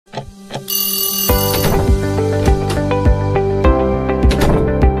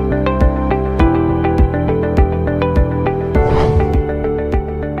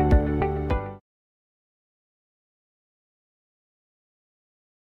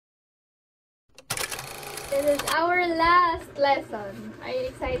This is our last lesson. Are you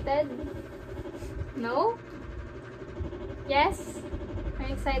excited? No? Yes? Are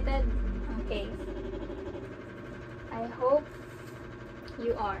you excited? Okay. I hope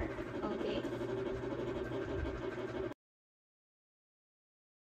you are. Okay.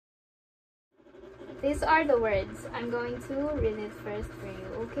 These are the words. I'm going to read it first for you.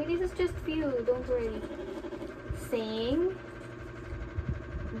 Okay, this is just few. Don't worry. Sing,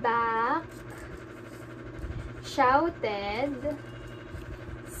 back, shouted,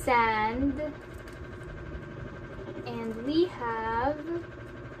 sand, and we have,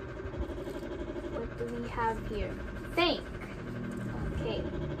 what do we have here? Think. Okay,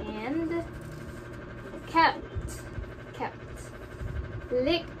 and kept,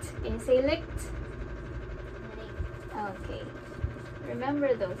 licked. Can you say licked? Okay,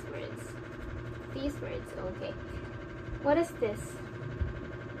 remember those words. These words, okay. What is this?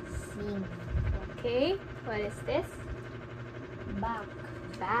 Sing. Okay, what is this? Back.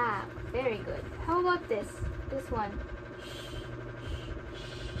 Back. Very good. How about this? This one?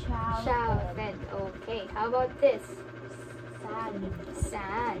 Shouted. Okay, how about this? Sand.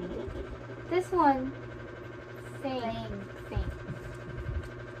 Sand. This one? Think.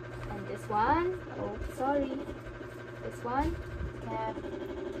 And this one? Oh, sorry. This one?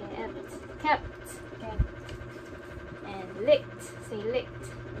 Kept. And licked. Say licked.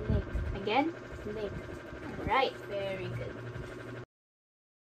 Again? Licked. Alright, very good.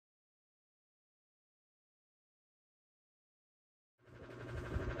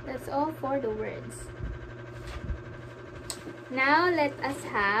 That's all for the words. Now let us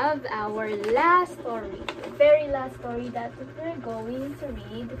have our last story. The very last story that we're going to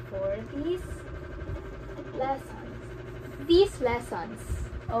read for these lessons.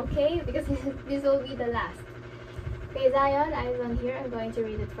 Okay? Because this will be the last. Okay, Zion, eyes on here. I'm going to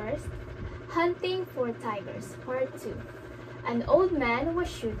read it first. Hunting for Tigers, Part 2. An old man was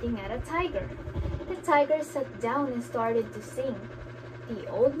shooting at a tiger. The tiger sat down and started to sing. The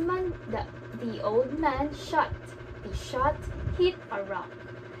old man shot. The shot hit a rock.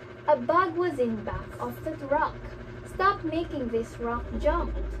 A bug was in back of the rock. Stop making this rock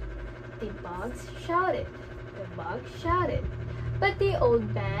jump. The bug shouted. But the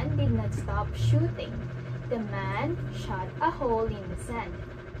old man did not stop shooting. The man shot a hole in the sand.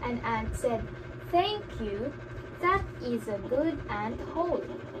 An ant said, "Thank you. That is a good ant hole."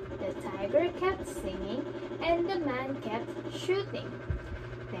 The tiger kept singing and the man kept shooting.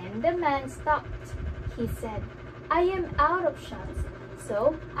 Then the man stopped. He said, "I am out of shots,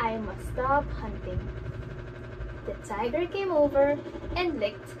 so I must stop hunting." The tiger came over and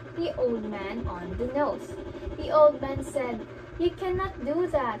licked the old man on the nose. The old man said, "You cannot do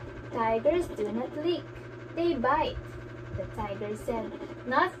that. Tigers do not lick. They bite." The tiger said,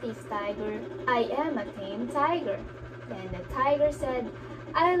 "Not this tiger. I am a tame tiger." Then the tiger said,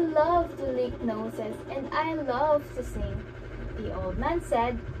 "I love to lick noses and I love to sing." The old man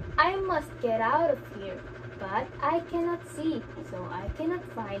said, "I must get out of here, but I cannot see, so I cannot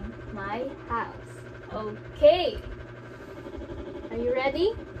find my house." Okay. Are you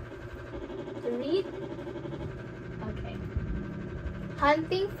ready to read? Okay.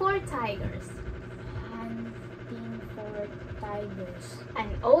 Hunting for tigers. An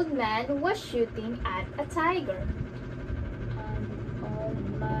old man was shooting at a tiger. An old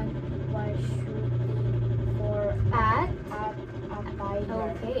man was shooting at a tiger.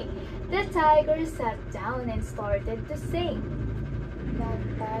 Okay. The tiger sat down and started to sing. The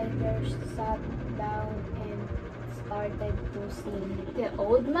tiger sat down and started to sing. The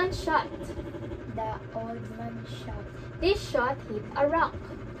old man shot. This shot hit a rock.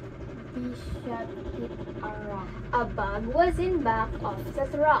 A bug was in back of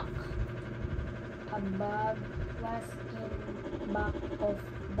that rock.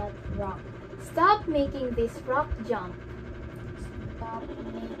 Stop making this rock jump.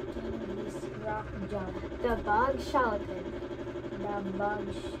 The bug shouted.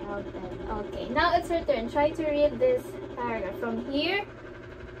 Okay, now it's your turn. Try to read this paragraph from here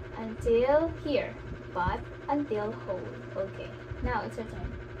until here, but until whole. Okay, now it's your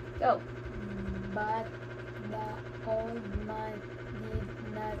turn. Go. But the old man did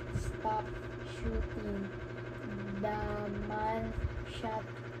not stop shooting. The man shot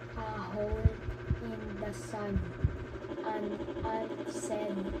a hole in the sand. An ant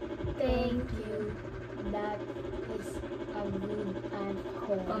said, "Thank you. That is a good ant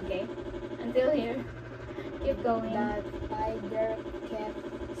hole." Okay, until here. Keep going. The tiger kept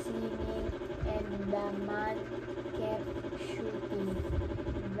singing and the man kept shooting.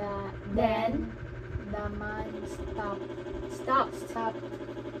 Then the man stopped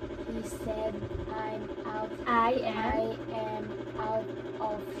He said, I I am. am out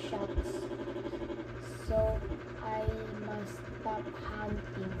of shots, so I must stop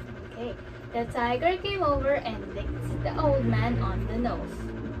hunting. Okay. The tiger came over and licked the old man on the nose.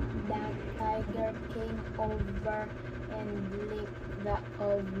 The tiger came over and licked the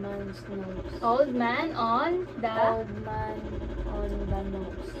old man's nose. Old man on the. Old man on the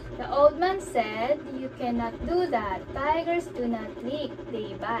nose. The old man said, "You cannot do that. Tigers do not lick,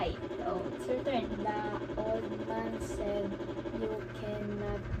 they bite." Oh, it's your turn. The old man said, you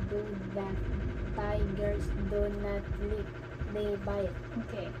cannot do that. Tigers do not lick, they bite.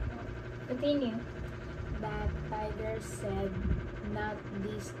 Okay. Continue. The tiger said, not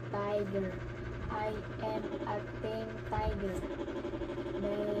this tiger. I am a tame tiger.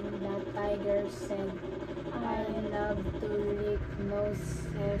 Then the tiger said, I love to lick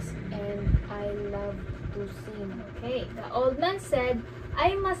noses and I love to sing. Okay. The old man said,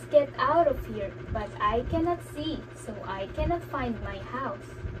 "I must get out of here, but I cannot see, so I cannot find my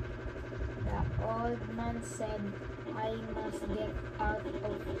house." The old man said, I must get out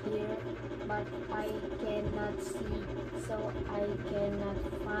of here, but I cannot see, so I cannot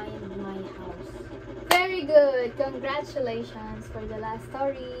find my house. Very good. Congratulations for the last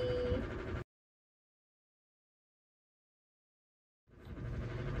story.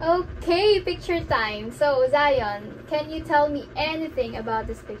 Okay, picture time. So, Zion, can you tell me anything about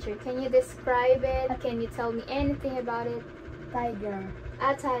this picture? Can you describe it? Can you tell me anything about it? Tiger.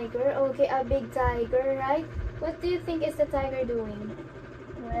 A tiger. Okay, a big tiger, right? What do you think is the tiger doing?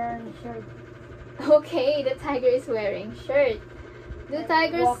 Wearing shirt. Okay, the tiger is wearing shirt. Do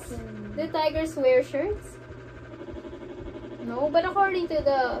tigers wear shirts? No, but according to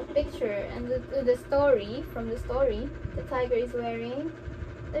the picture and to the story, from the story, the tiger is wearing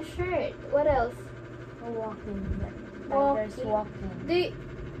the shirt. What else? Walking. Tigers walking.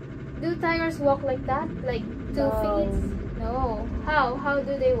 Do tigers walk like that? Like 2 feet? No. How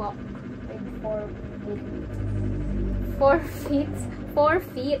do they walk? With 4 feet. 4 feet? 4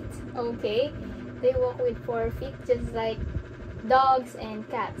 feet. Okay. They walk with 4 feet just like dogs and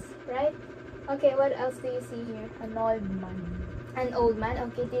cats, right? Okay, what else do you see here? An old man. An old man.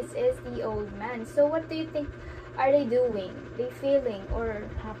 Okay, this is the old man. So what do you think are they doing? They feeling or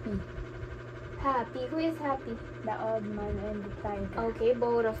Happy. happy? Who is happy? The old man and the tiger. Okay,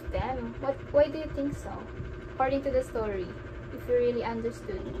 both of them. Why do you think so? According to the story, if you really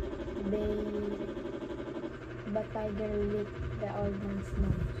understood. The tiger licked the old man's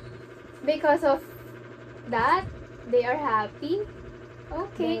nose. Because of that, they are happy?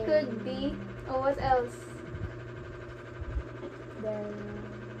 Okay, could be. Oh, what else? Then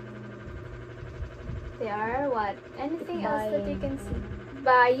They are what? Anything else that you can see?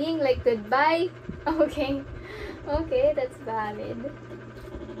 Buying, like goodbye? Okay. Okay, that's valid.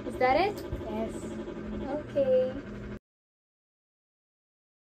 Is that it? yes. Okay.